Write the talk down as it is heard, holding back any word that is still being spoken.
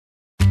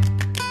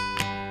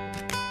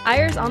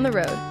Eyres on the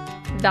Road,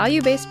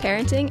 value-based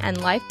parenting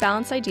and life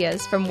balance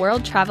ideas from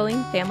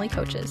world-traveling family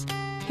coaches.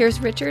 Here's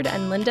Richard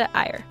and Linda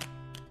Eyre.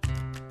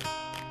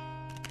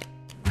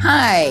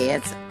 Hi,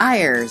 it's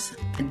Eyres,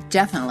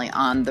 definitely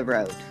on the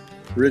road.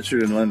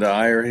 Richard and Linda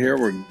Eyre here.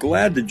 We're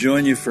glad to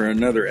join you for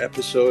another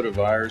episode of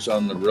Eyres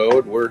on the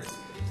Road. We're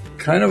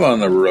kind of on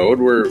the road.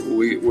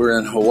 We're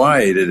in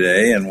Hawaii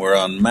today, and we're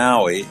on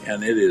Maui,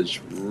 and it is.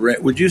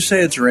 Would you say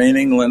it's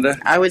raining, Linda?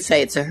 I would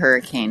say it's a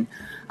hurricane.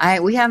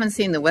 We haven't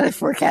seen the weather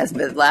forecast,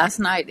 but last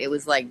night it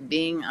was like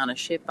being on a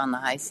ship on the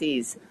high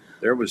seas.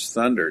 There was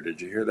thunder. Did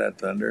you hear that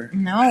thunder?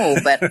 No,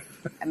 but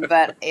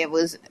it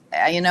was,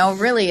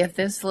 really, if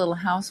this little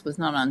house was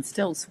not on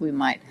stilts, we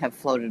might have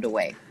floated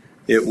away.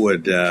 It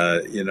would,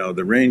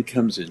 the rain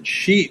comes in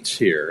sheets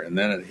here, and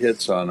then it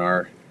hits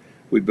on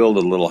we build a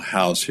little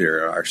house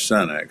here. Our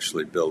son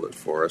actually built it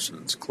for us,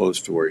 and it's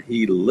close to where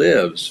he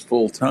lives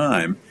full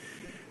time.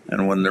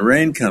 And when the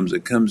rain comes,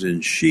 it comes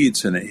in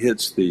sheets, and it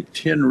hits the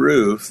tin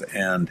roof,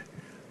 and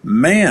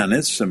man,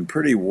 it's some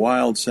pretty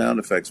wild sound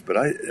effects, but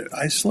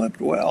I slept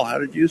well. How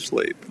did you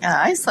sleep?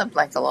 Yeah, I slept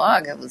like a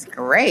log. It was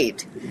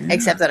great,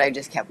 except that I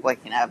just kept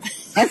waking up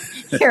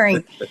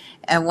hearing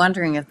and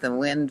wondering if the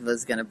wind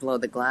was going to blow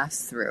the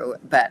glass through.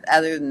 But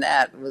other than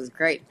that, it was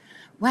great.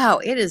 Wow,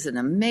 it is an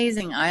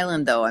amazing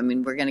island, though. I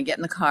mean, we're going to get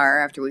in the car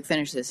after we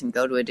finish this and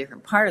go to a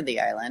different part of the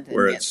island.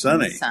 Where it's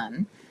sunny.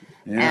 Sun.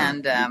 Yeah.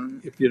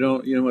 And if you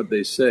don't, you know what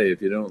they say,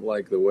 if you don't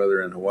like the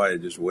weather in Hawaii,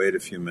 just wait a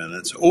few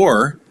minutes.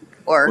 Or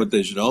what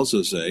they should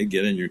also say,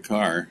 get in your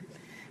car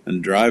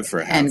and drive for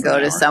half an hour. And go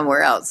to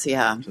somewhere else,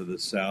 yeah. To the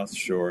South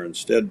Shore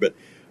instead. But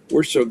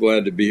we're so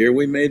glad to be here.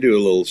 We may do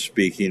a little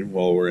speaking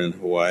while we're in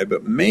Hawaii,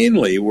 but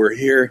mainly we're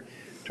here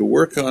to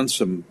work on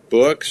some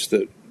projects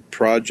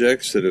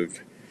that have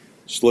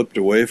slipped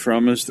away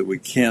from us that we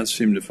can't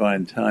seem to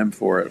find time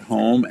for at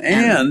home,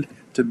 and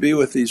to be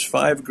with these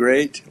 5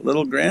 great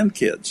little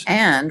grandkids.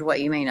 And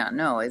what you may not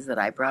know is that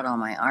I brought all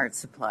my art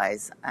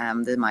supplies.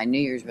 My New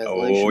Year's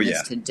resolution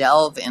is to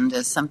delve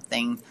into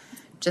something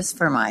just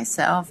for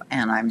myself,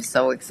 and I'm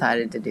so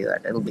excited to do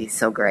it. It'll be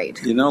so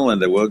great. You know,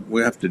 Linda,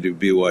 we have to do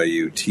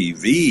BYU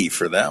TV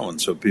for that one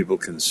so people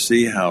can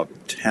see how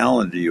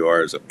talented you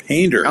are as a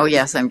painter. Oh,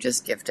 yes, I'm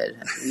just gifted,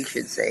 you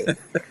should say.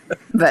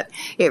 But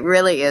it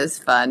really is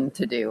fun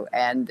to do,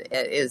 and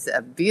it is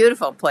a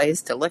beautiful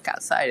place to look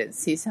outside and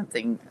see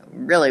something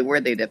really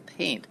worthy to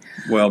paint.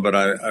 Well, but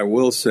I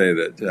will say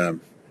that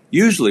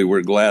usually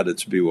we're glad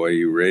it's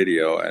BYU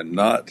Radio and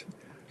not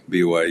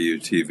BYU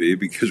TV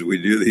because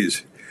we do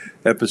these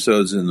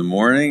episodes in the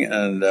morning,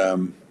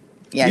 and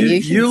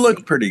you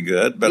look pretty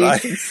good,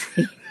 but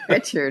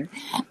Richard.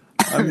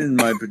 I'm in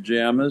my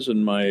pajamas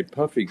and my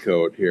puffy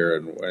coat here,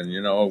 and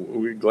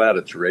we're glad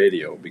it's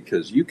radio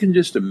because you can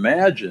just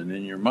imagine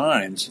in your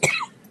minds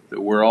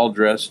that we're all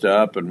dressed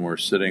up and we're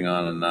sitting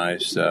on a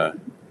nice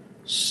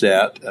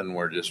set and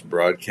we're just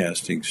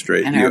broadcasting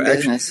straight in to you. Our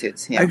business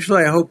suits. Yeah.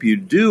 Actually, I hope you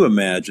do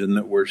imagine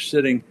that we're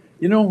sitting.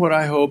 You know what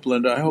I hope,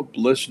 Linda? I hope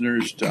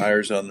listeners to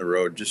Eyres on the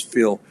Road just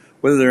feel,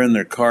 whether they're in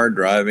their car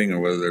driving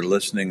or whether they're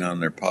listening on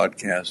their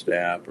podcast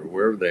app or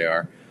wherever they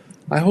are,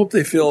 I hope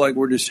they feel like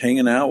we're just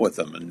hanging out with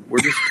them and we're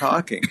just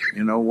talking,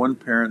 one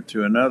parent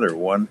to another,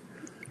 one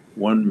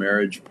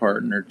marriage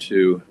partner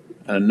to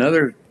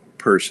another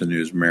person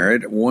who's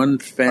married, one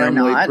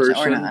family person.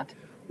 Or not.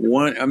 We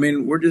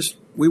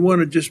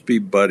want to just be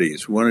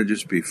buddies. We want to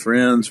just be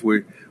friends.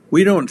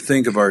 We don't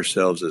think of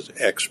ourselves as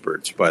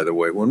experts, by the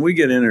way. When we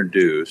get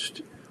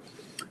introduced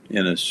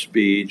in a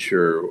speech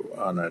or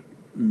on a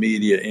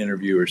media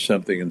interview or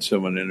something and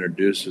someone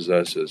introduces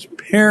us as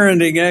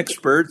parenting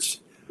experts,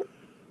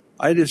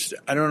 I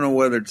don't know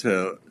whether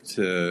to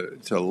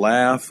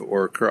laugh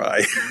or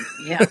cry.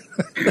 Yeah.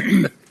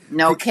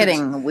 No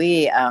kidding.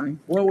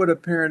 What would a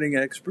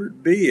parenting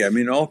expert be? I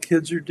mean, all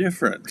kids are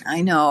different.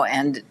 I know,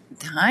 and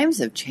times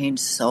have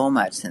changed so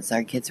much since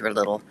our kids were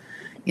little.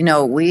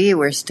 We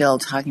were still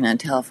talking on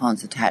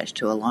telephones attached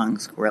to a long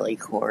squirrely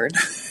cord.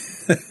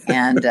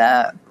 And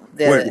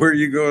wait, where are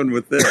you going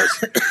with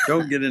this?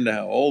 Don't get into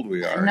how old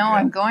we are. No,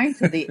 I'm going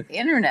to the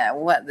internet.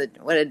 What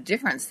a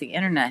difference the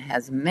internet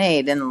has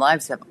made in the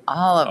lives of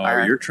all of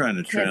our you're trying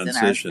to kids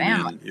transition and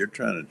our family. You're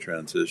trying to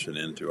transition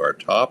into our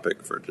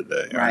topic for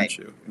today, aren't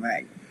you?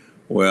 Right.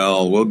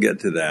 Well, we'll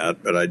get to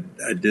that, but I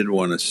did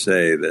want to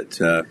say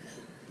that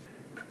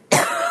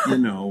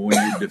when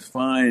you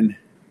define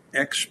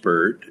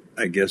expert,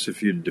 I guess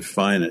if you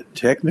define it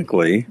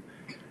technically,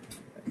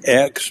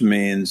 X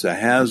means a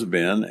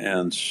has-been,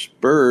 and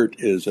spurt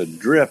is a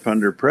drip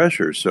under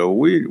pressure. So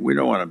we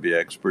don't want to be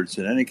experts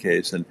in any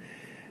case.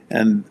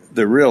 And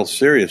the real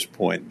serious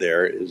point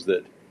there is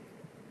that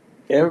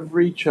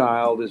every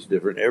child is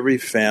different. Every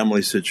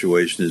family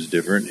situation is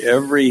different.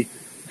 Every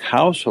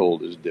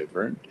household is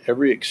different.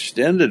 Every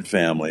extended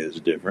family is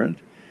different.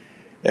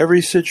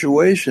 Every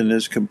situation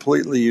is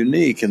completely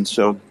unique. And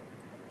so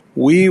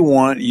we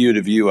want you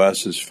to view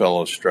us as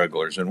fellow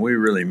strugglers, and we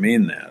really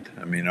mean that.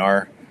 I mean,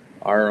 our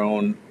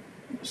own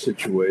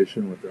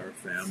situation with our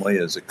family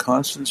is a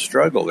constant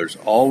struggle. There's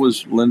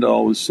always, Linda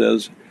always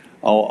says,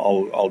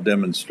 I'll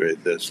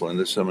demonstrate this,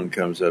 Linda. Someone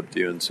comes up to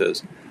you and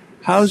says,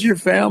 "How's your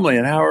family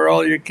and how are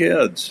all your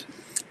kids?"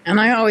 And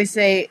I always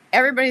say,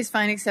 everybody's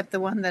fine except the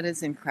one that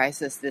is in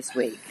crisis this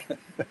week.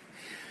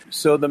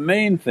 So the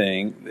main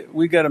thing,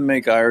 we got to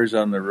make Eyres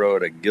on the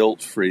Road a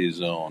guilt-free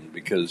zone,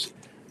 because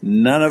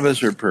none of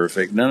us are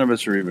perfect. None of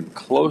us are even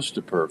close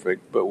to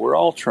perfect, but we're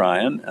all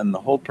trying. And the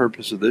whole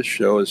purpose of this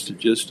show is to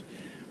just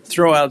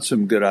throw out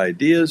some good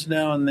ideas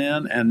now and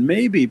then, and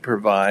maybe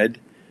provide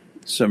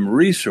some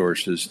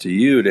resources to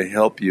you to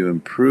help you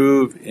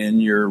improve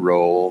in your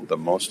role, the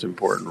most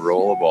important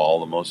role of all,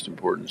 the most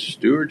important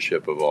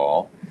stewardship of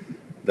all,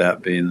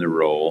 that being the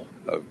role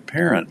of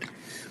parent.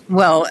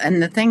 Well,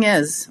 and the thing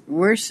is,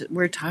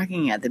 we're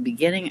talking at the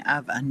beginning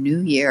of a new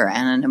year,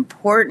 and an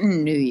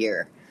important new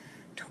year,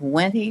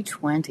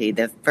 2020,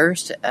 the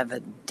first of a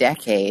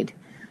decade,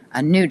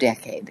 a new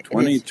decade.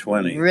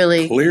 2020,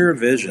 really clear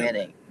vision.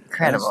 Really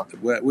incredible.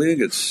 We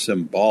think it's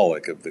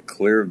symbolic of the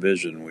clear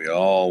vision we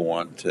all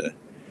want to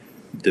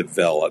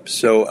develop.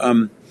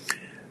 So,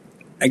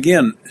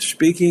 again,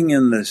 speaking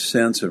in the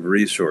sense of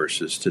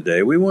resources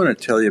today, we want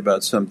to tell you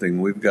about something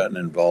we've gotten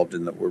involved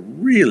in that we're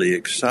really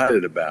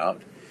excited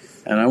about.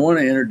 And I want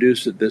to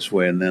introduce it this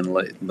way and then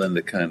let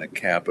Linda kind of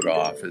cap it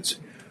off. It's,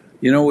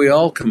 we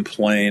all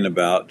complain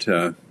about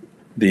the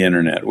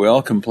internet. We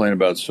all complain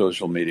about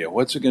social media.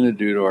 What's it going to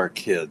do to our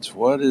kids?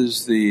 What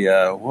is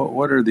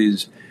what are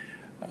these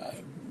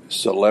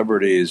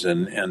celebrities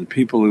and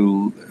people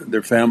who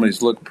their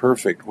families look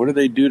perfect? What do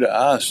they do to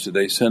us? Do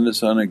they send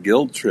us on a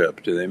guilt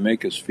trip? Do they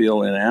make us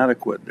feel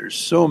inadequate? There's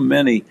so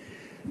many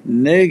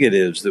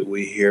negatives that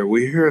we hear.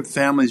 We hear of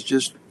families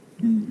just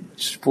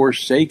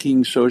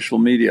forsaking social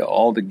media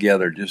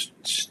altogether, just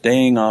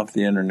staying off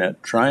the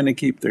internet, trying to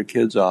keep their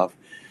kids off.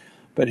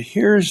 But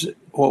here's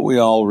what we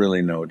all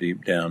really know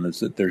deep down, is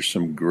that there's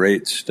some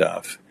great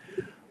stuff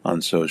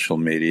on social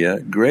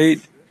media,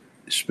 great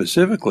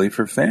specifically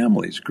for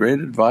families, great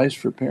advice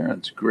for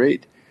parents,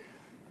 great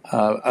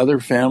other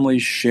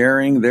families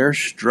sharing their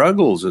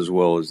struggles as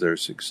well as their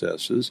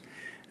successes.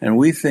 And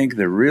we think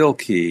the real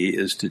key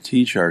is to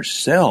teach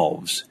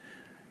ourselves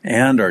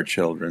and our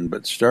children,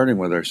 but starting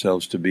with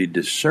ourselves, to be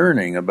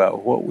discerning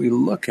about what we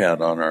look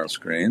at on our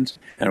screens.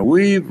 And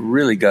we've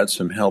really got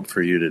some help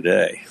for you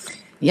today.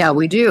 Yeah,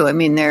 we do. I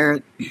mean,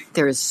 there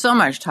is so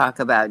much talk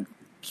about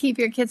keep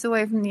your kids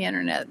away from the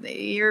internet.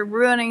 You're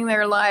ruining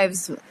their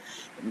lives.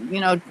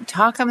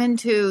 Talk them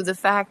into the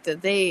fact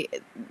that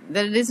it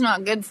is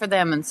not good for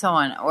them and so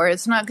on, or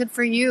it's not good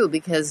for you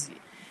because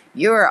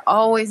you're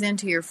always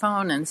into your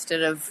phone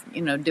instead of,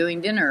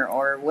 doing dinner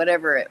or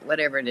whatever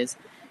it is.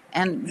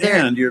 And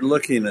you're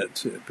looking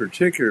at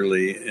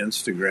particularly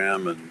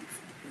Instagram and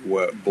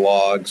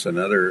blogs and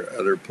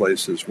other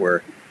places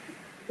where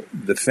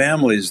the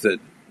families that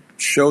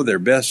show their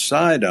best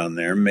side on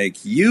there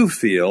make you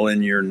feel,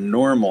 in your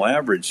normal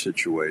average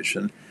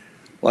situation,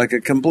 like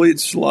a complete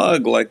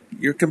slug, like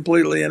you're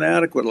completely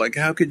inadequate. Like,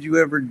 how could you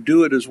ever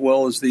do it as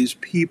well as these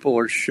people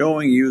are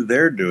showing you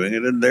they're doing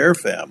it in their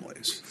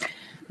families?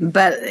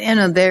 But,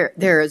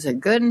 there is a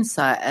good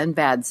and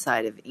bad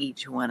side of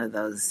each one of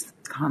those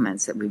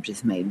comments that we've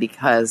just made,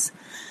 because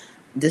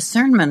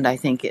discernment, I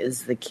think,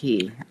 is the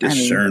key.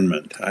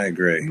 Discernment, I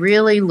agree.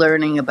 Really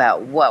learning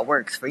about what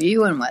works for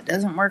you and what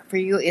doesn't work for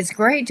you. It's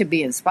great to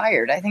be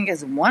inspired. I think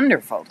it's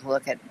wonderful to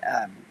look at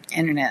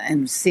internet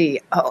and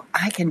see, oh,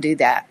 I can do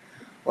that.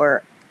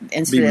 Or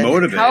instead be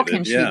motivated, how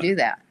can she do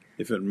that?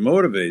 If it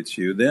motivates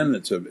you, then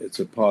it's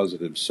a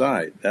positive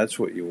side. That's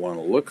what you want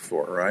to look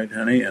for, right,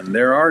 honey? And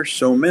there are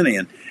so many.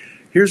 And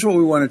here's what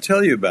we want to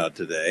tell you about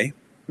today.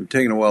 We've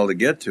taken a while to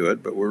get to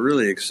it, but we're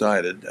really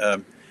excited.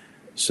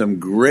 Some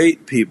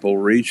great people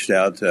reached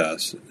out to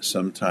us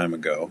some time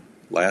ago,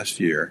 last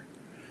year,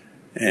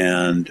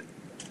 and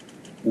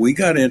we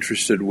got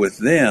interested with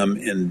them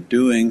in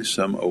doing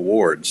some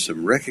awards,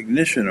 some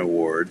recognition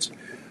awards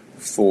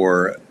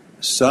for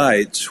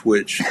sites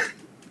which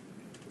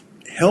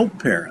help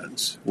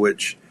parents,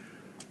 which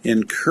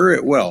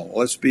encourage,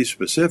 let's be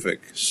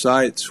specific,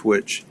 sites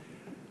which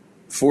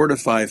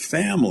fortify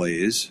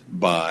families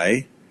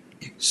by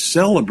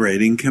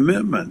celebrating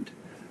commitment,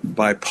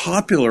 by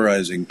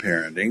popularizing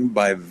parenting,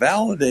 by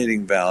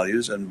validating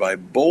values, and by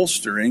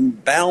bolstering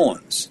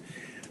balance.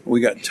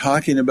 We got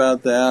talking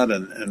about that,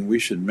 and we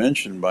should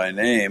mention by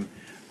name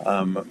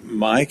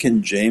Mike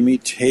and Jamie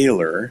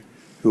Taylor,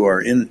 who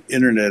are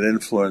internet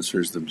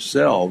influencers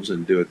themselves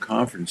and do a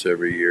conference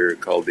every year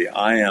called the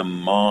I Am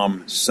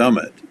Mom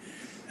Summit.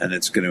 And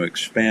it's going to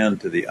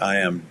expand to the I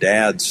Am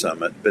Dad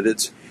Summit. But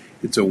it's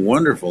a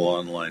wonderful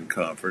online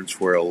conference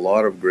where a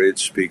lot of great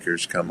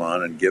speakers come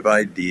on and give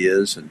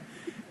ideas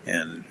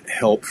and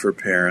help for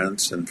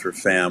parents and for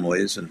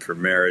families and for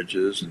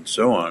marriages and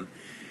so on.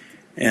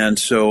 And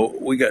so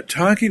we got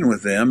talking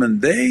with them,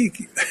 and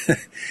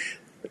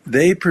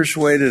they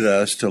persuaded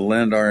us to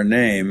lend our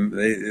name.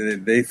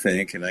 They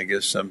think, and I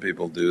guess some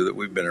people do, that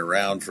we've been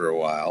around for a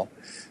while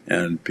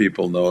and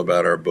people know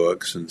about our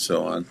books and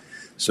so on.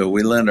 So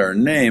we lend our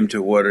name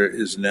to what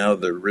is now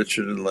the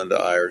Richard and Linda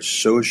Eyres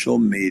Social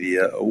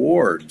Media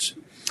Awards.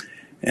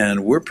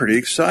 And we're pretty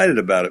excited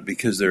about it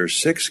because there are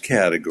 6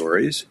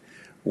 categories,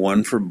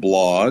 one for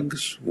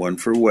blogs, one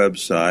for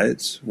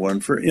websites, one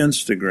for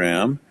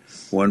Instagram,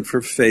 one for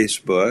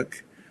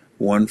Facebook,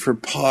 one for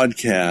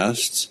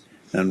podcasts,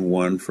 and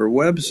one for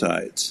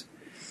websites.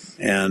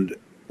 And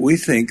we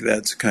think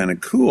that's kind of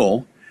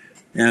cool.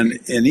 And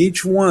in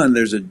each one,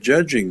 there's a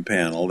judging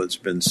panel that's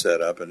been set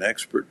up, an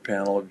expert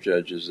panel of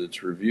judges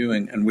that's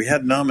reviewing. And we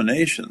had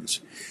nominations.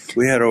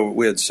 We had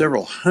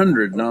several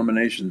hundred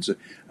nominations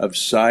of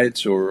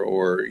sites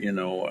or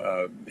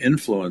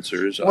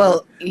influencers.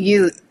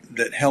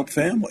 That help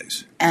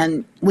families.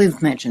 And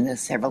we've mentioned this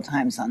several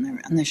times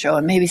on the show,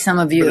 and maybe some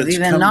of you have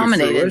even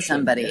nominated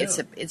somebody. Yeah.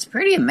 It's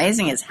pretty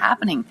amazing. It's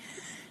happening.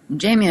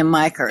 Jamie and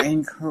Mike are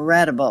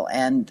incredible,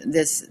 and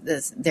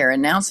they're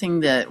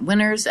announcing the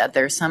winners at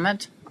their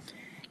summit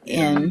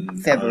in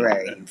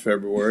February. In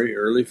February,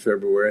 early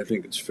February. I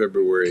think it's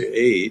February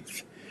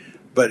 8th.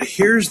 But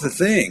here's the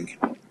thing.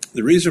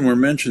 The reason we're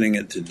mentioning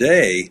it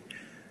today,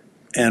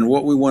 and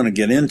what we want to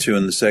get into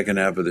in the second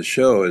half of the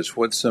show, is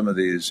what some of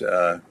these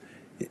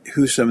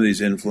who some of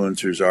these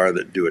influencers are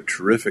that do a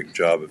terrific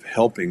job of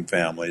helping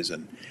families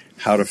and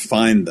how to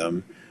find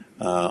them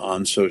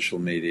on social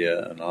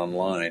media and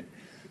online.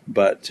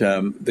 But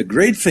the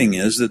great thing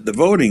is that the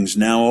voting's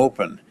now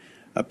open.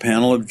 A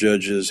panel of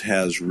judges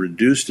has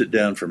reduced it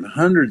down from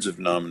hundreds of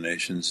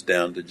nominations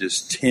down to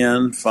just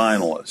 10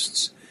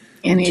 finalists.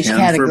 In each 10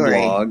 category.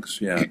 10 for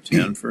blogs,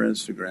 10 for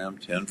Instagram,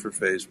 10 for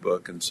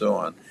Facebook, and so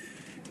on.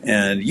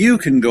 And you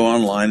can go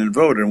online and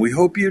vote, and we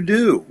hope you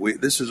do.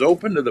 This is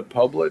open to the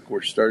public.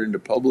 We're starting to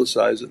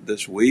publicize it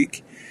this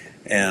week.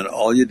 And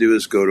all you do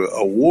is go to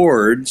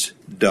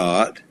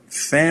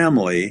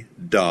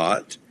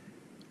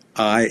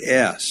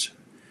awards.family.is.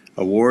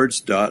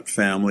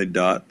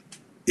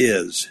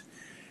 Awards.family.is.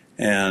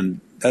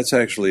 And that's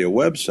actually a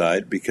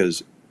website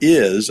because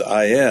is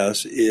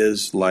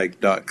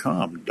like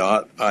 .com.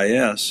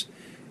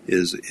 .is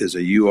is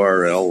a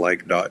URL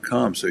like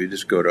 .com. So you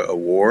just go to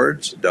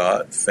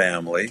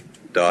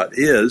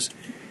awards.family.is.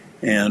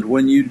 And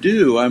when you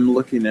do, I'm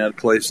looking at a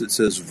place that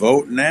says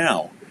Vote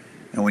Now.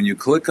 And when you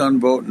click on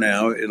Vote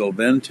Now, it'll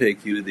then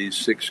take you to these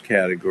 6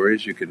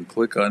 categories. You can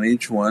click on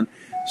each one,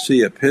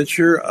 see a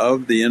picture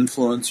of the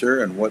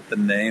influencer and what the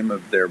name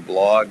of their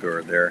blog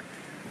or their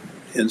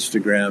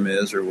Instagram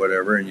is or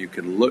whatever, and you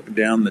can look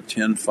down the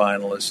 10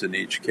 finalists in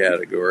each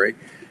category,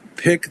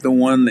 pick the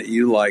one that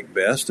you like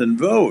best, and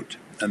vote.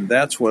 And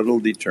that's what will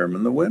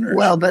determine the winners.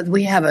 Well, but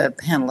we have a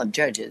panel of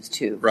judges,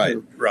 too. Right.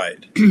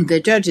 The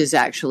judges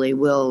actually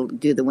will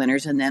do the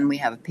winners, and then we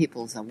have a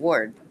People's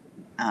Award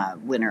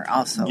winner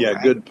also. Yeah,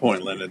 right? Good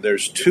point, Linda.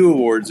 There's 2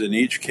 awards in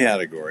each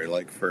category.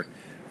 Like for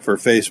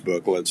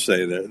Facebook, let's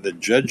say, the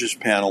judges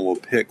panel will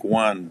pick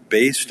one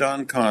based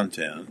on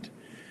content,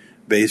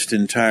 based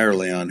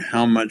entirely on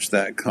how much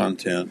that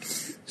content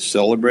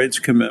celebrates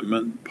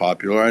commitment,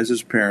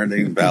 popularizes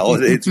parenting,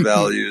 validates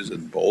values,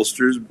 and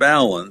bolsters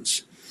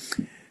balance.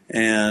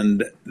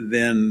 And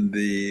then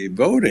the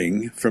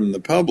voting from the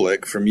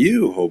public, from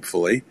you,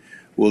 hopefully,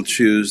 will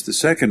choose the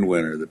second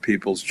winner, the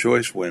People's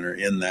Choice winner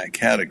in that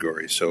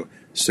category. So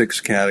 6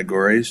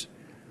 categories,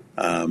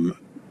 2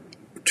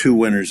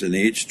 winners in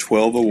each,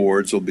 12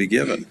 awards will be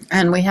given.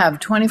 And we have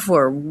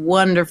 24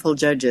 wonderful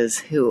judges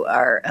who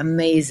are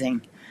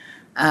amazing.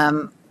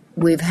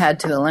 We've had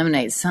to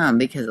eliminate some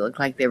because it looked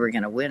like they were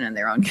going to win in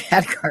their own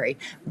category.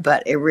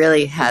 But it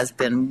really has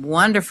been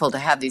wonderful to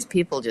have these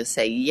people just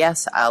say,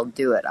 yes, I'll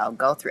do it. I'll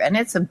go through. And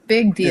it's a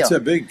big deal. It's a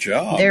big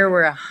job. There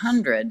were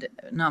 100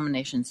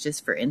 nominations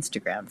just for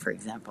Instagram, for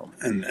example.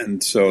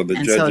 And so the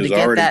judges to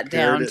get already that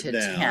down pared to it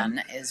down.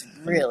 10 is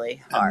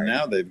really hard. And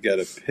now they've got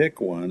to pick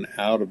one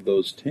out of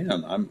those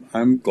 10.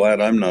 I'm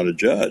glad I'm not a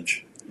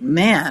judge.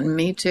 Man,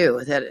 me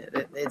too.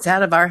 That it's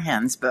out of our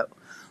hands, but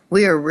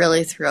we are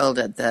really thrilled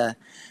at the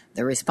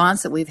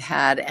response that we've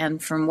had,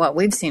 and from what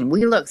we've seen,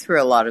 we look through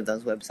a lot of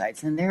those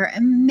websites, and they're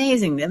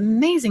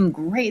amazing,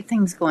 great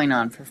things going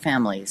on for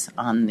families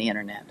on the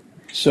internet.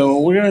 So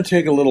we're going to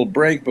take a little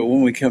break, but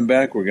when we come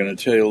back, we're going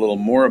to tell you a little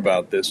more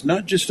about this,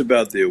 not just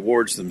about the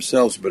awards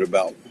themselves, but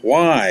about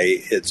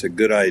why it's a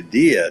good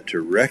idea to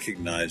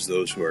recognize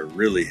those who are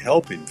really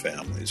helping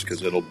families,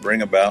 because it'll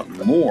bring about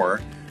more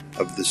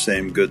of the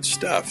same good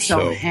stuff.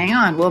 So hang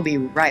on, we'll be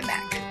right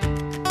back.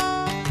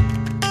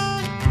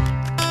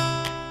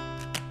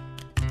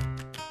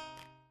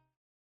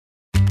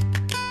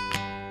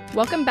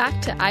 Welcome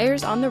back to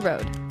Eyres on the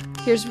Road.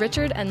 Here's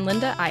Richard and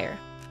Linda Eyre.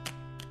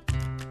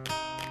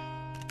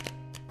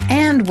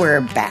 And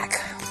we're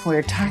back.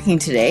 We're talking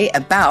today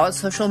about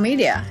social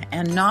media,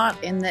 and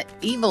not in the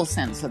evil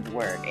sense of the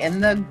word,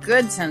 in the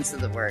good sense of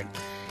the word,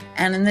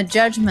 and in the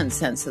judgment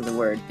sense of the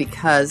word,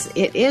 because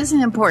it is an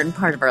important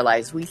part of our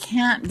lives. We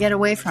can't get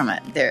away from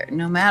it.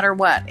 No matter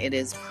what, it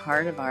is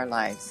part of our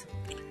lives.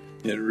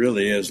 It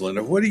really is,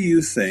 Linda. What do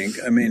you think?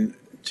 I mean,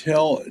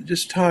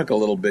 just talk a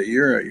little bit.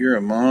 You're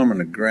a mom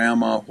and a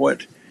grandma.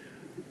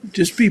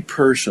 Just be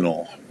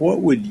personal.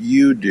 What would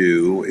you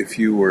do if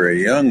you were a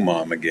young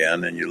mom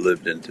again and you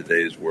lived in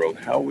today's world?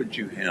 How would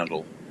you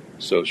handle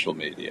social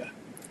media?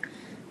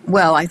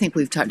 Well, I think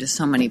we've talked to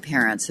so many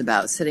parents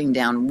about sitting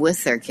down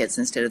with their kids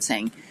instead of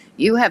saying,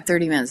 you have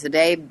 30 minutes a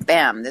day,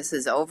 bam, this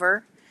is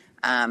over.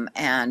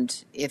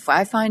 And if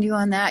I find you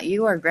on that,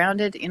 you are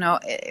grounded.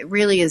 It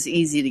really is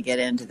easy to get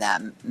into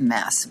that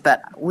mess.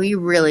 But we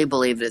really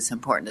believe that it's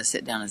important to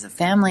sit down as a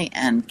family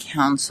and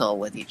counsel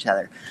with each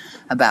other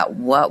about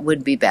what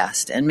would be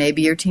best. And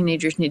maybe your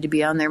teenagers need to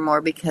be on there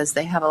more because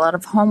they have a lot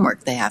of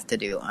homework they have to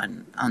do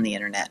on the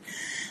internet.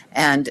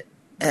 And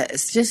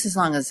it's just as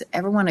long as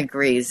everyone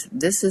agrees,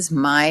 this is these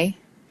are my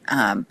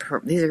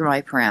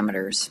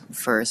parameters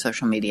for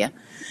social media.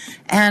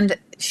 And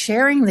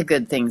sharing the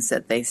good things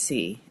that they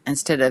see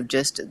instead of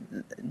just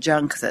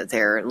junk that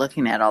they're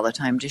looking at all the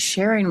time, just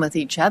sharing with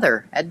each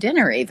other at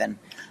dinner even.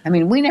 I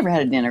mean, we never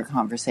had a dinner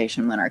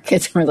conversation when our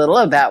kids were little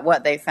about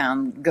what they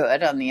found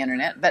good on the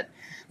internet, but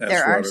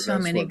there are so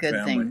many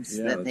good things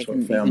that they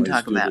can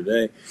talk about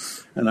today.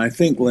 And I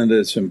think, Linda,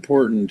 it's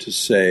important to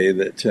say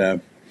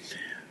that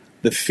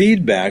the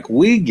feedback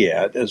we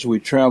get as we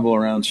travel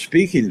around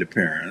speaking to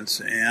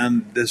parents,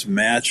 and this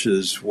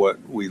matches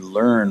what we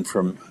learn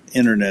from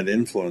internet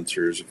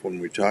influencers when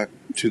we talk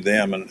to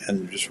them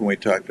and just when we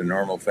talk to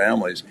normal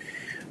families,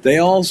 they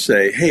all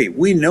say, hey,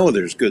 we know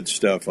there's good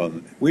stuff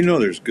we know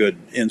there's good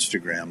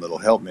Instagram that'll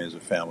help me as a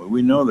family.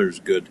 We know there's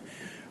good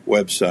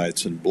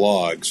websites and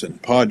blogs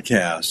and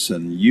podcasts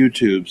and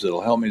YouTubes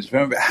that'll help me as a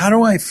family. But how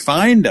do I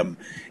find them?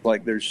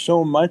 Like, there's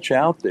so much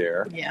out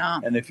there. Yeah.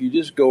 And if you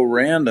just go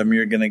random,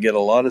 you're going to get a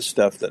lot of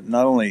stuff that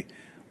not only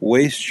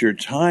wastes your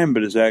time,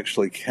 but is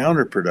actually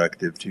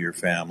counterproductive to your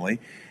family.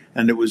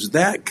 And it was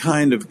that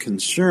kind of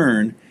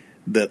concern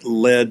that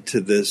led to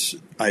this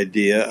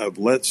idea of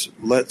let's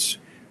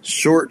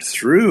sort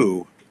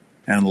through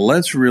and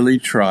let's really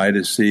try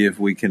to see if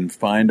we can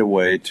find a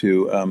way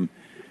to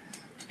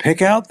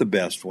pick out the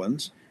best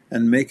ones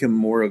and make them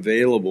more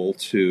available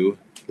to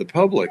the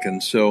public.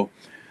 And so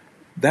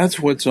that's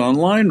what's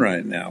online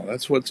right now.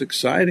 That's what's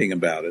exciting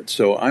about it.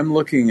 So I'm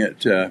looking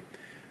at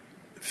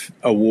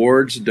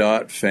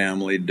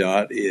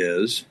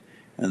awards.family.is,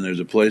 and there's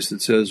a place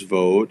that says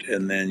vote,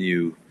 and then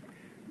you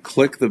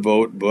click the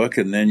vote book,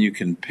 and then you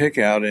can pick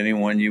out any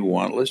one you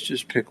want. Let's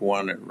just pick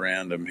one at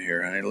random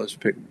here. Honey. Let's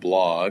pick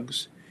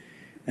blogs.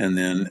 And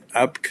then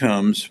up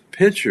comes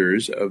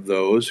pictures of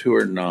those who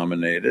are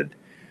nominated.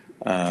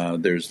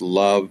 There's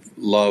Love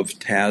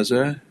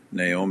Taza,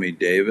 Naomi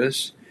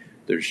Davis.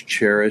 There's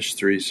Cherish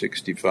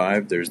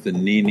 365. There's the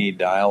Nini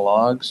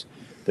Dialogues.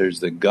 There's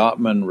the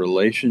Gottman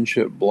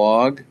Relationship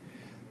Blog.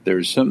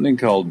 There's something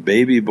called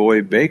Baby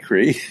Boy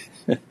Bakery.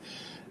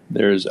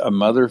 There's A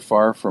Mother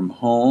Far From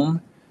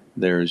Home.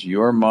 There's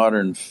Your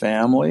Modern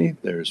Family.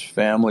 There's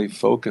Family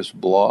Focus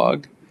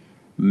Blog.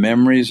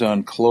 Memories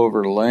on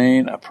Clover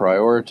Lane. A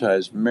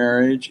Prioritized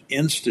Marriage.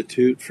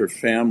 Institute for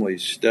Family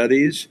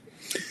Studies.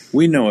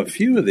 We know a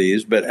few of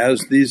these, but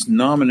as these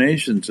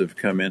nominations have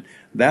come in,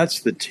 that's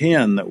the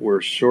 10 that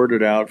were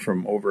sorted out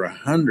from over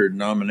 100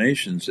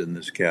 nominations in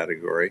this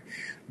category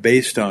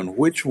based on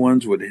which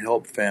ones would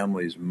help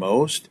families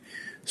most.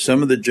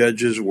 Some of the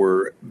judges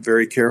were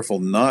very careful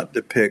not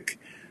to pick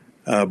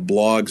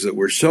blogs that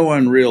were so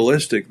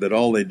unrealistic that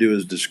all they do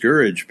is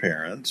discourage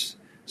parents.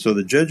 So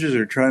the judges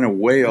are trying to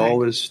weigh all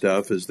this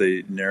stuff as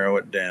they narrow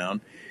it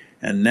down.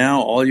 And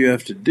now all you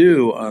have to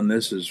do on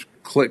this is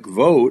click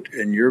vote,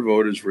 and your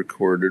vote is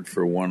recorded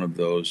for one of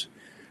those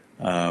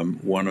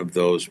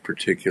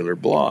particular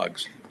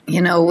blogs.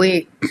 You know,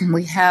 we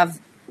have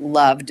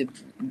loved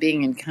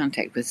being in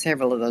contact with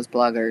several of those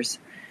bloggers,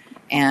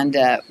 and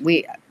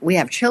we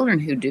have children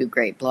who do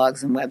great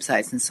blogs and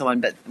websites and so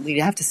on. But we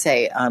have to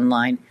say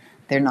online,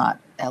 they're not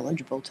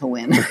eligible to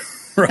win.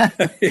 Right.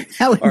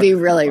 That would be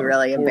really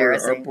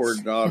embarrassing. Our poor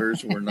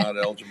daughters were not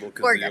eligible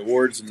because the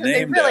award's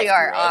named they really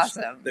after are us.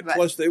 Awesome.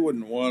 Plus, they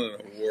wouldn't want an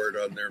award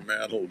on their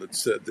mantle that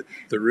said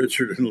the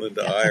Richard and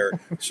Linda Iyer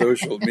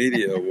Social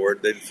Media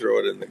Award. They'd throw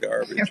it in the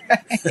garbage.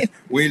 Right.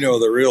 We know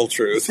the real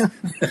truth.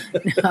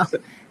 No,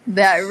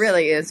 that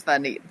really is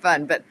fun,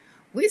 but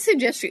we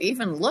suggest you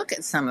even look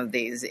at some of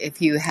these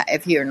if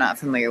you're not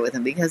familiar with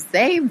them, because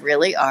they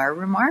really are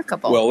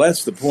remarkable. Well,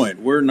 that's the point.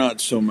 We're not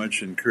so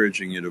much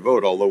encouraging you to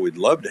vote, although we'd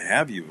love to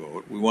have you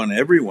vote. We want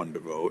everyone to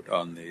vote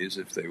on these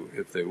if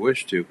they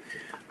wish to.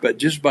 But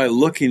just by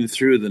looking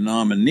through the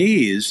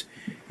nominees,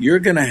 you're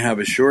going to have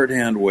a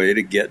shorthand way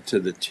to get to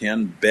the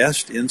 10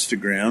 best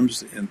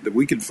Instagrams that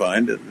we could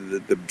find,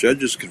 that the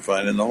judges could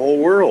find in the whole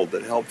world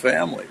that help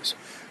families,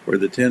 or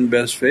the 10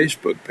 best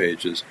Facebook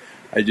pages.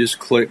 I just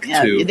click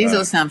to... These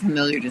will sound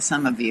familiar to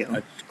some of you.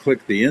 I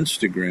click the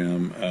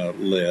Instagram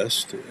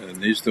list,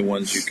 and these are the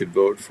ones you could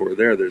vote for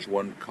there. There's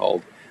one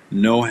called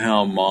Know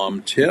How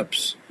Mom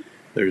Tips.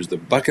 There's the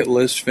Bucket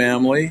List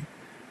Family.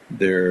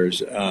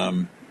 There's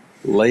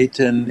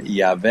Leighton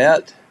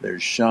Yavette.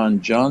 There's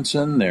Sean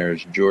Johnson.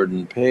 There's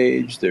Jordan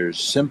Page. There's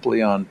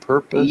Simply on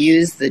Purpose.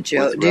 Use the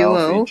duo.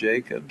 Ralphie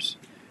Jacobs.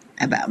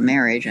 About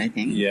marriage, I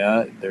think.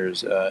 Yeah,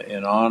 there's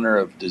in honor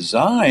of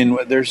design.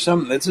 There's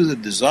some. This is a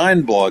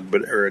design blog,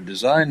 or a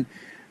design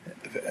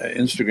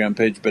Instagram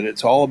page, but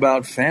it's all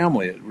about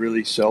family. It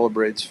really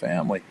celebrates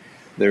family.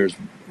 There's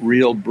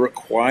Real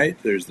Brooke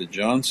White. There's the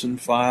Johnson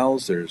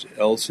Files. There's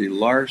Elsie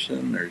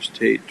Larson. There's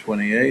Tate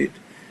 28.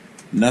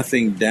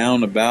 Nothing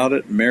Down About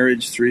It.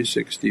 Marriage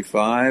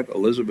 365.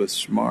 Elizabeth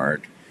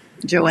Smart.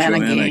 Joanna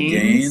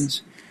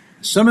Gaines.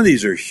 Some of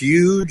these are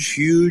huge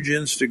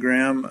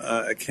Instagram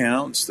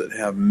accounts that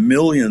have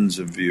millions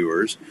of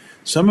viewers.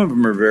 Some of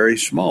them are very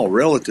small,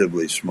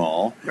 relatively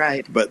small.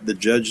 Right. But the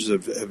judges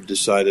have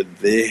decided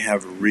they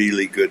have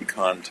really good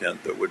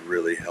content that would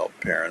really help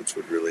parents,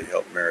 would really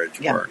help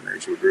marriage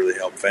partners, would really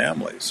help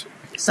families.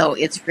 So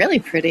it's really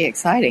pretty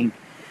exciting.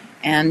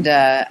 And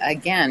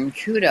again,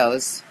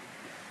 kudos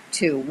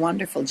to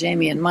wonderful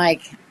Jamie and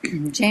Mike.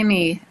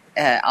 Jamie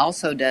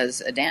also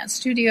does a dance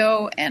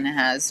studio and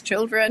has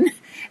children,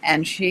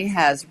 and she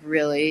has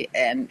really,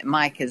 and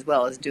Mike as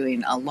well, is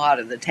doing a lot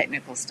of the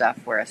technical stuff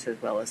for us as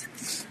well as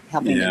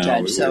helping the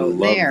judge. So we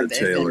love the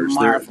Taylors.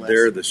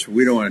 Marvelous.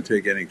 We don't want to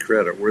take any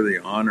credit. We're the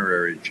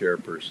honorary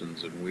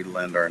chairpersons, and we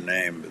lend our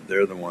name, but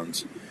they're the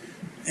ones.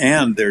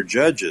 And they're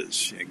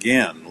judges.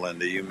 Again,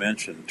 Linda, you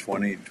mentioned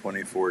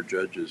 24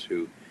 judges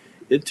who...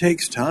 It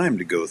takes time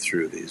to go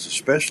through these,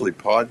 especially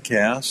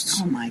podcasts.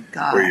 Oh, my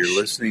gosh. Where you're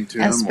listening to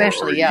them,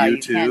 especially, or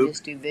YouTube. You can't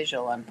just do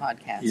visual on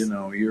podcasts.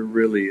 You're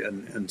really...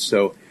 And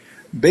so,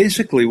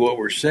 basically what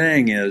we're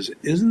saying is,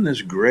 isn't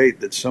this great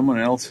that someone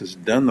else has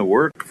done the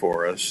work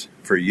for us,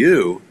 for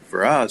you,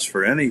 for us,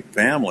 for any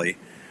family,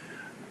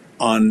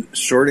 on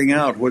sorting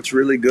out what's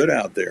really good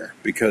out there?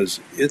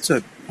 Because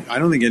I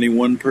don't think any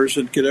one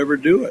person could ever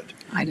do it.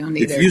 I don't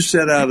either. If you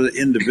set out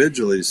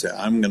individually to say,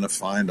 I'm going to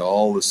find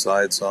all the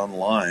sites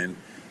online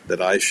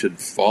that I should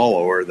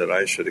follow or that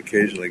I should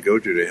occasionally go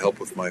to help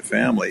with my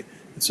family,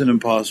 it's an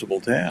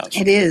impossible task.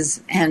 It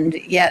is. And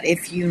yet,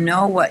 if you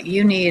know what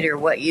you need or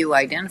what you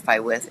identify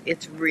with,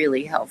 it's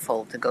really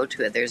helpful to go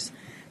to it. There's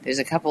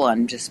a couple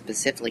on just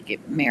specifically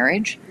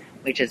marriage,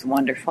 which is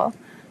wonderful.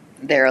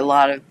 There are a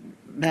lot of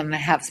them that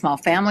have small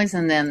families,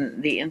 and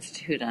then the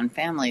Institute on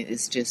Family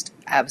is just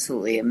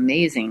absolutely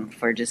amazing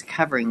for just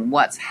covering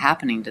what's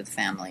happening to the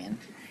family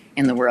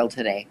in the world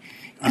today.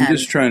 I'm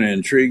just trying to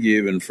intrigue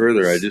you even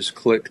further. I just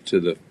clicked to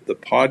the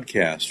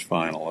podcast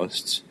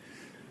finalists.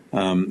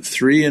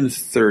 3 in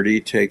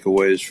 30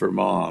 takeaways for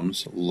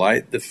moms: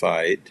 Light the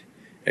Fight,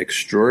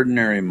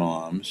 Extraordinary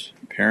Moms,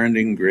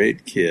 Parenting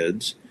Great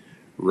Kids,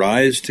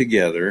 Rise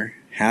Together,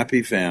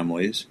 Happy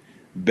Families,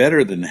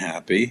 Better Than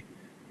Happy.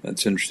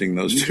 That's interesting.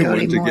 Those two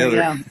went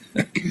together.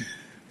 Yeah.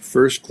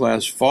 First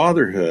Class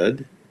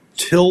Fatherhood,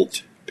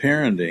 Tilt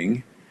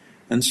Parenting,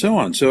 and so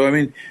on. So, I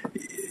mean,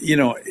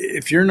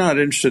 if you're not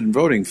interested in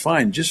voting,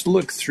 fine. Just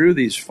look through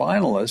these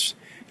finalists.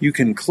 You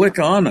can click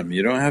on them.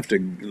 You don't have to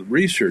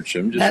research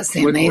them. Just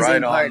click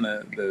right on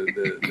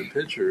the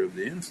picture of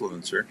the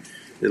influencer.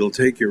 It'll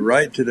take you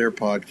right to their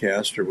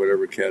podcast or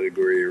whatever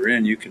category you're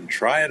in. You can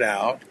try it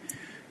out.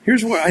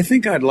 Here's what I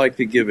think I'd like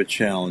to give a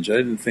challenge. I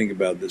didn't think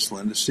about this,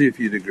 Linda. See if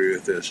you'd agree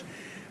with this.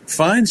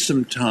 Find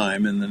some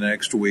time in the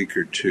next week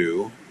or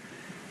two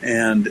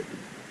and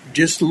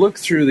just look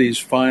through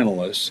these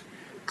finalists.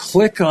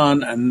 Click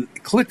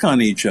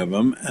on each of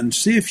them and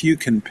see if you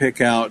can pick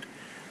out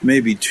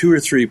maybe 2 or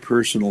 3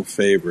 personal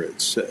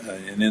favorites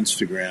in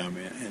Instagram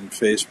and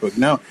Facebook.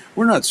 Now,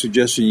 we're not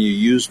suggesting you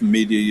use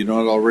media you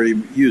don't already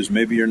use.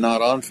 Maybe you're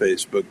not on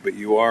Facebook, but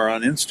you are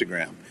on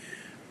Instagram.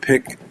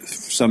 Pick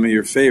some of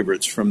your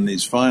favorites from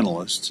these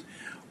finalists.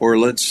 Or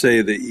let's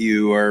say that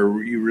you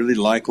really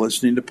like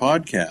listening to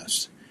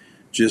podcasts.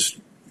 Just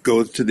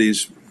go to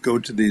these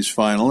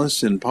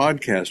finalists in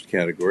podcast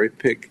category,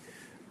 click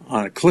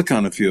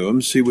on a few of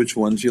them, see which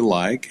ones you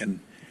like,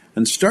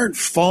 and start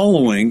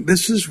following.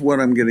 This is what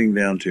I'm getting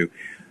down to.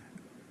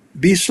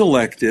 Be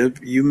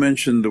selective. You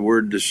mentioned the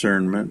word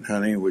discernment,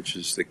 honey, which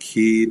is the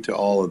key to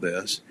all of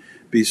this.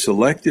 Be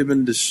selective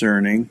and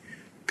discerning.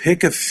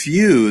 Pick a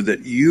few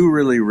that you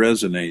really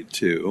resonate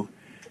to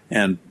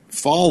and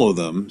follow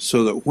them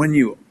so that when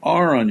you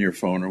are on your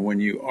phone or when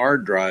you are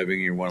driving,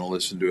 you want to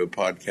listen to a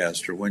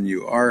podcast, or when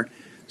you are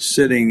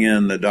sitting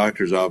in the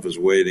doctor's office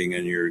waiting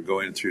and you're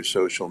going through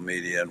social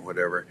media and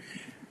whatever,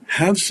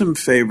 have some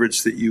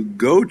favorites that you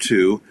go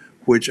to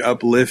which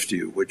uplift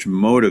you, which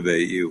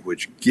motivate you,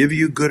 which give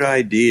you good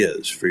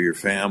ideas for your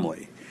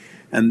family.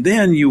 And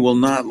then you will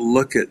not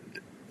look at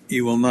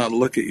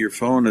your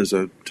phone as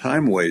a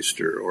time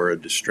waster or a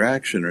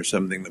distraction or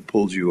something that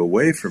pulls you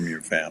away from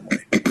your family.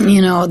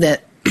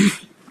 That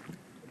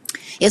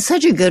it's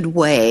such a good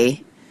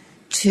way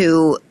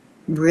to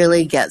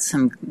really get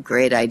some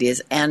great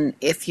ideas. And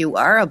if you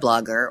are a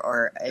blogger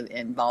or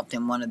involved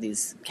in one of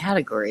these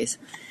categories,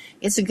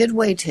 it's a good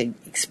way to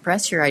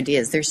express your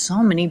ideas. There's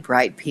so many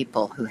bright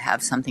people who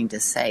have something to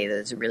say that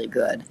is really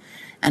good.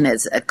 And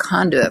it's a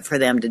conduit for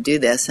them to do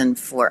this and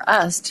for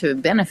us to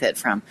benefit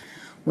from.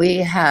 We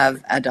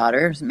have a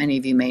daughter, as many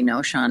of you may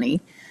know,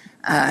 Shawnee,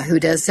 who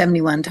does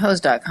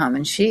 71toes.com,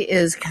 and she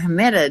is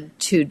committed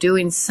to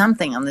doing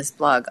something on this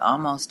blog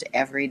almost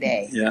every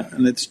day. Yeah,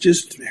 and it's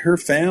just her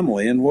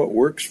family and what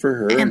works for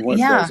her and what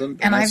doesn't.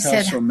 And that's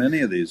how so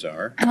many of these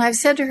are. And I've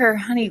said to her,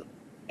 honey,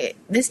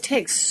 this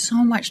takes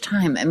so much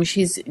time. I mean,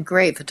 she's a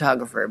great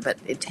photographer, but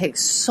it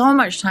takes so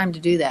much time to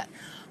do that.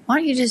 Why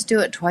don't you just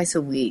do it twice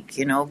a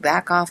week?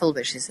 Back off a little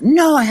bit. She said,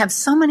 no, I have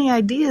so many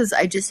ideas.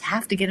 I just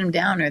have to get them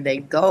down, or they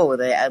go.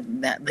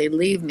 They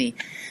leave me.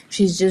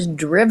 She's just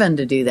driven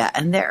to do that.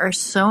 And there are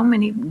so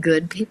many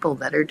good people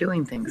that are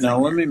doing things. Now,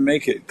 let me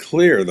make it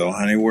clear, though,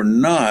 honey, we're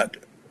not,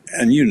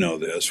 and you know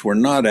this, we're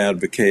not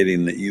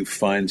advocating that you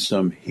find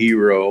some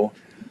hero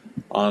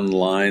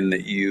online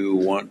that you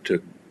want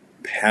to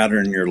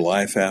pattern your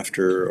life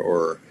after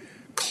or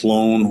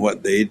clone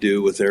what they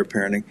do with their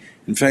parenting.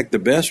 In fact, the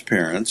best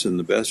parents and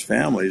the best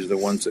families are the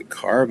ones that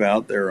carve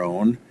out their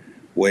own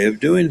way of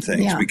doing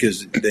things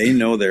because they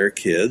know their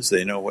kids,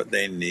 they know what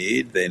they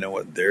need, they know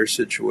what their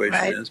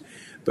situation is.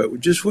 But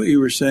just what you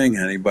were saying,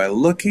 honey, by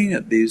looking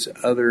at these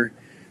other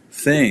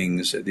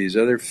things, at these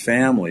other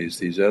families,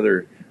 these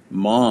other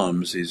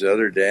moms, these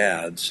other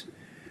dads,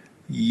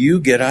 you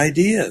get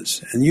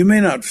ideas, and you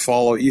may not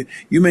follow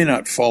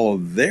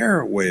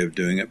their way of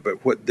doing it,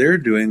 but what they're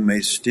doing may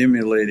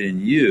stimulate in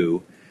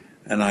you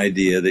an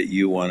idea that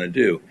you want to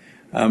do.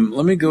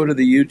 Let me go to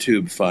the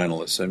YouTube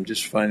finalists. I'm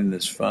just finding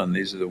this fun.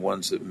 These are the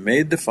ones that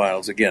made the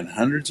finals. Again,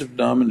 hundreds of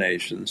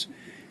nominations,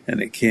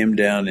 and it came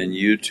down in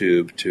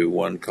YouTube to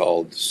one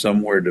called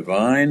Somewhere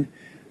Divine,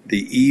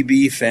 the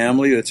EB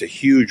Family. That's a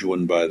huge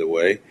one, by the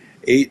way.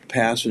 8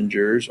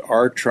 Passengers,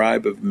 Our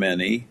Tribe of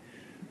Many,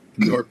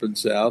 North and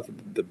South,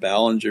 the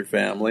Ballinger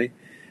Family,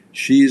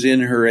 She's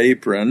in Her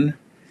Apron,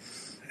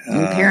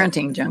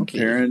 Parenting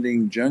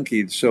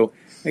Junkie. So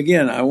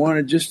again, I want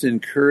to just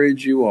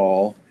encourage you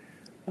all,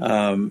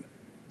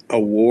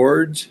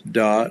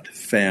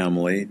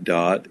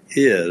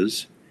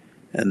 awards.family.is,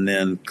 and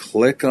then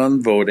click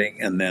on voting,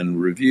 and then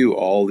review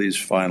all these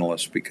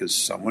finalists, because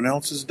someone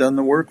else has done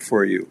the work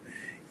for you.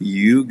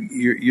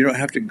 You don't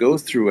have to go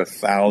through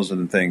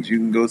 1,000 things. You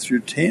can go through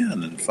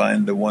 10 and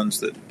find the ones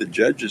that the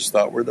judges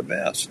thought were the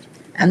best.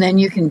 And then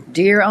you can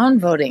do your own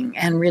voting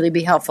and really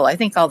be helpful. I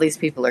think all these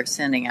people are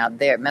sending out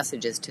their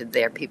messages to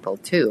their people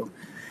too,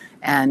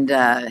 and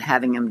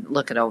having them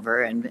look it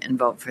over and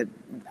vote for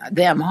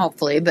them,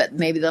 hopefully. But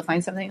maybe they'll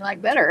find something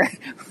like better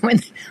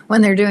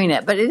when they're doing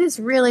it. But it is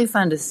really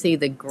fun to see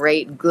the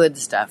great, good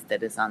stuff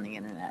that is on the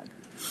internet.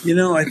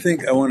 I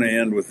think I want to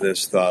end with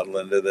this thought,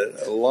 Linda,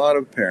 that a lot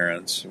of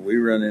parents, we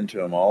run into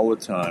them all the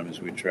time as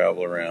we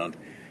travel around,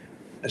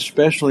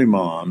 especially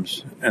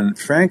moms, and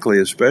frankly,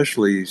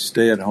 especially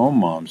stay-at-home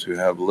moms who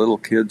have little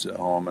kids at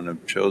home and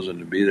have chosen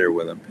to be there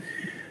with them.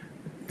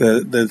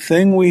 The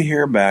thing we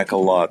hear back a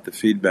lot, the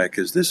feedback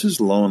is, this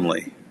is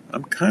lonely.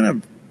 I'm kind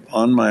of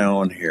on my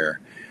own here.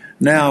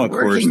 Now, of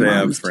course, they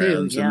have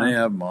friends, and they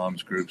have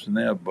moms groups, and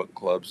they have book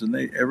clubs, and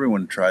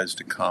everyone tries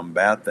to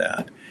combat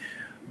that.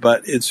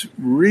 But it's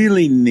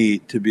really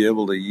neat to be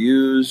able to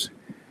use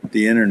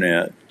the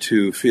internet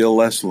to feel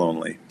less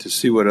lonely, to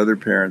see what other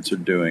parents are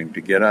doing, to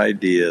get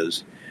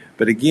ideas.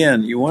 But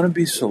again, you want to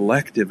be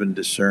selective and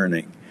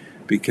discerning,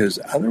 because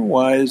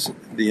otherwise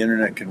the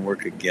internet can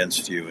work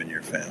against you and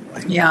your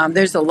family. Yeah,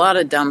 there's a lot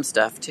of dumb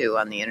stuff, too,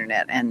 on the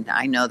internet. And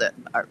I know that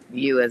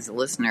you as a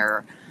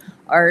listener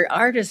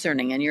are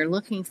discerning, and you're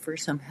looking for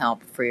some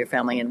help for your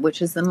family, and which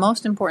is the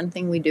most important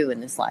thing we do in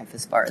this life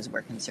as far as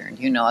we're concerned.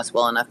 You know us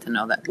well enough to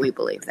know that we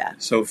believe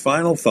that. So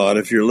final thought,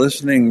 if you're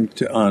listening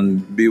on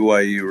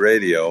BYU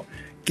Radio,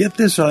 get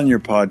this on your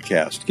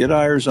podcast. Get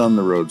Eyres on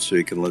the Road so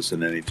you can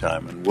listen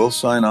anytime. And we'll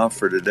sign off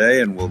for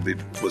today, and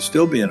we'll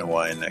still be in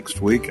Hawaii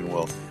next week, and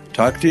we'll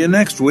talk to you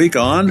next week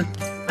on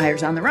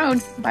Eyres on the Road.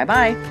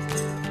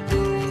 Bye-bye.